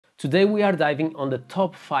Today we are diving on the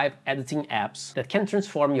top 5 editing apps that can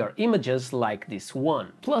transform your images like this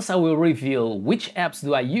one. Plus I will reveal which apps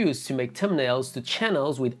do I use to make thumbnails to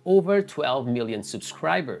channels with over 12 million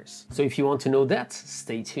subscribers. So if you want to know that,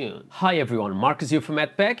 stay tuned. Hi everyone, Marcus here from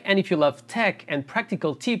madpack, and if you love tech and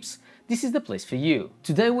practical tips, this is the place for you.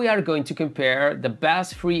 Today we are going to compare the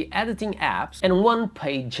best free editing apps and one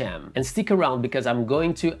paid gem. And stick around because I'm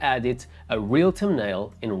going to edit a real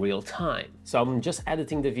thumbnail in real time. So I'm just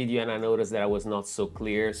editing the video and I noticed that I was not so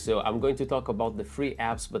clear. So I'm going to talk about the free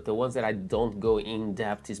apps, but the ones that I don't go in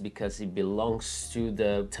depth is because it belongs to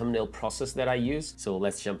the thumbnail process that I use. So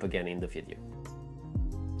let's jump again in the video.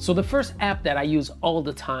 So the first app that I use all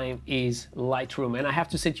the time is Lightroom, and I have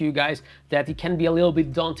to say to you guys that it can be a little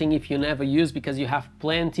bit daunting if you never use, because you have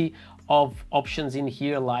plenty of options in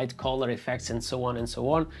here, light, color, effects, and so on and so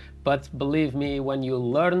on. But believe me, when you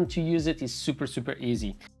learn to use it, it's super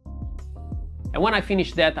easy. And when I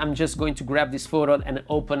finish that, I'm just going to grab this photo and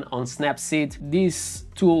open on Snapseed. This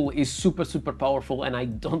tool is super powerful, and I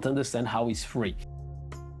don't understand how it's free.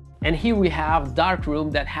 And here we have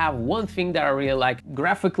Darkroom that have one thing that I really like.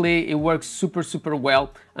 Graphically, it works super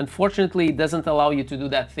well. Unfortunately, it doesn't allow you to do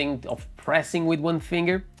that thing of pressing with one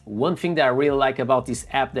finger. One thing that I really like about this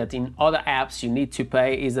app that in other apps you need to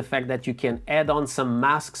pay is the fact that you can add on some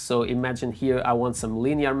masks. So imagine here I want some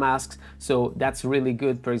linear masks. So that's really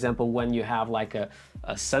good. For example, when you have like a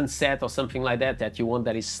sunset or something like that, that you want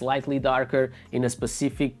that is slightly darker in a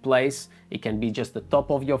specific place. It can be just the top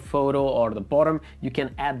of your photo or the bottom. You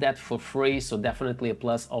can add that for free, so definitely a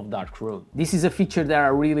plus of Darkroom. This is a feature that I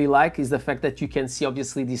really like, is the fact that you can see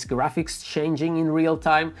obviously these graphics changing in real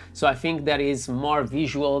time. So I think that is more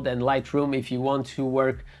visual than Lightroom if you want to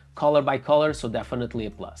work color by color, so definitely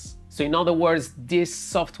a plus. So in other words, this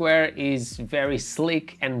software is very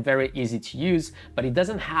slick and very easy to use, but it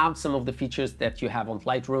doesn't have some of the features that you have on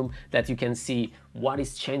Lightroom, that you can see what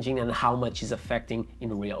is changing and how much is affecting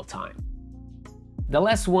in real time. The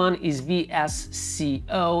last one is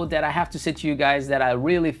VSCO, that I have to say to you guys that I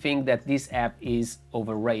really think that this app is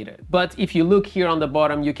overrated. But if you look here on the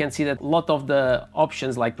bottom, you can see that a lot of the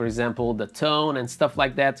options, like for example the tone and stuff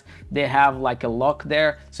like that, they have like a lock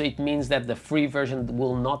there. So it means that the free version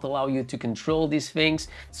will not allow you to control these things.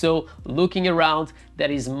 So looking around, there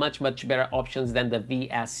is much better options than the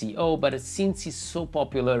VSCO, but since it's so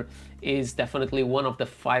popular, is definitely one of the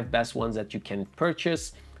 5 best ones that you can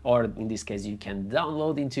purchase, or in this case you can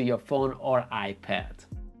download into your phone or iPad.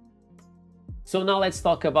 So now let's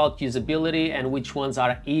talk about usability and which ones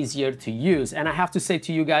are easier to use. And I have to say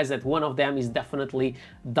to you guys that one of them is definitely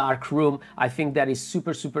Darkroom. I think that is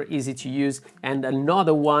super easy to use. And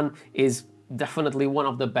another one is definitely one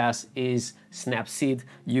of the best is Snapseed.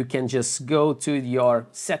 You can just go to your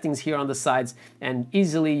settings here on the sides and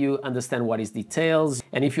easily you understand what is details.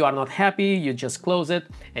 And if you are not happy, you just close it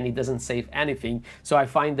and it doesn't save anything. So I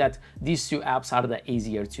find that these 2 apps are the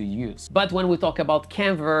easier to use. But when we talk about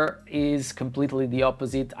Canva, is completely the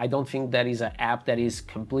opposite. I don't think that is an app that is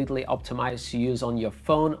completely optimized to use on your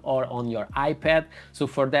phone or on your iPad. So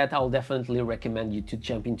for that, I'll definitely recommend you to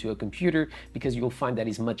jump into a computer, because you'll find that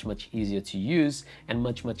is much easier to use and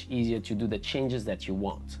much easier to do the changes that you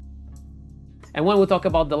want. And when we talk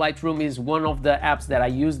about the Lightroom, is one of the apps that I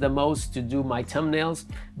use the most to do my thumbnails,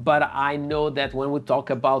 but I know that when we talk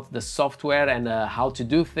about the software and how to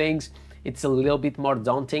do things, it's a little bit more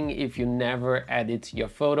daunting if you never edit your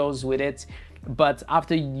photos with it. But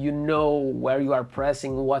after you know where you are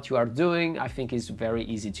pressing, what you are doing, I think it's very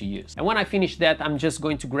easy to use. And when I finish that, I'm just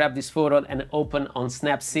going to grab this photo and open on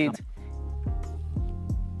Snapseed.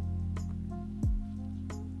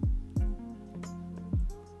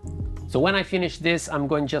 So when I finish this, I'm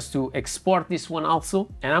going just to export this one also,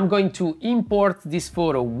 and I'm going to import this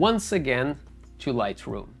photo once again to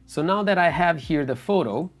Lightroom. So now that I have here the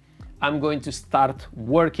photo, I'm going to start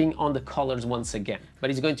working on the colors once again, but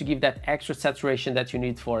it's going to give that extra saturation that you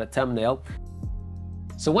need for a thumbnail.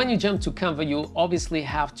 So when you jump to Canva, you obviously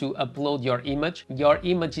have to upload your image. Your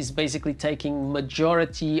image is basically taking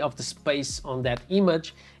majority of the space on that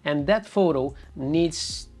image, and that photo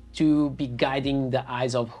needs to be guiding the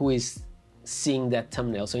eyes of who is seeing that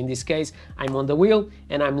thumbnail. So in this case, I'm on the wheel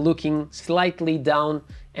and I'm looking slightly down,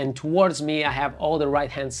 and towards me I have all the right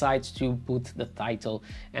hand sides to put the title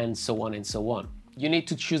and so on and so on. You need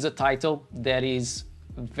to choose a title that is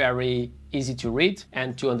very easy to read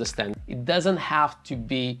and to understand. It doesn't have to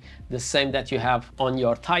be the same that you have on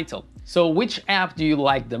your title. So which app do you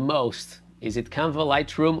like the most? Is it Canva,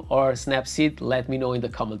 Lightroom, or Snapseed? Let me know in the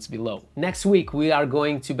comments below. Next week, we are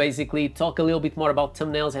going to basically talk a little bit more about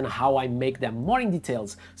thumbnails and how I make them more in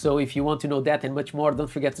details. So if you want to know that and much more, don't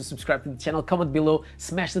forget to subscribe to the channel, comment below,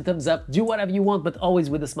 smash the thumbs up, do whatever you want, but always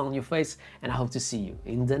with a smile on your face. And I hope to see you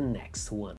in the next one.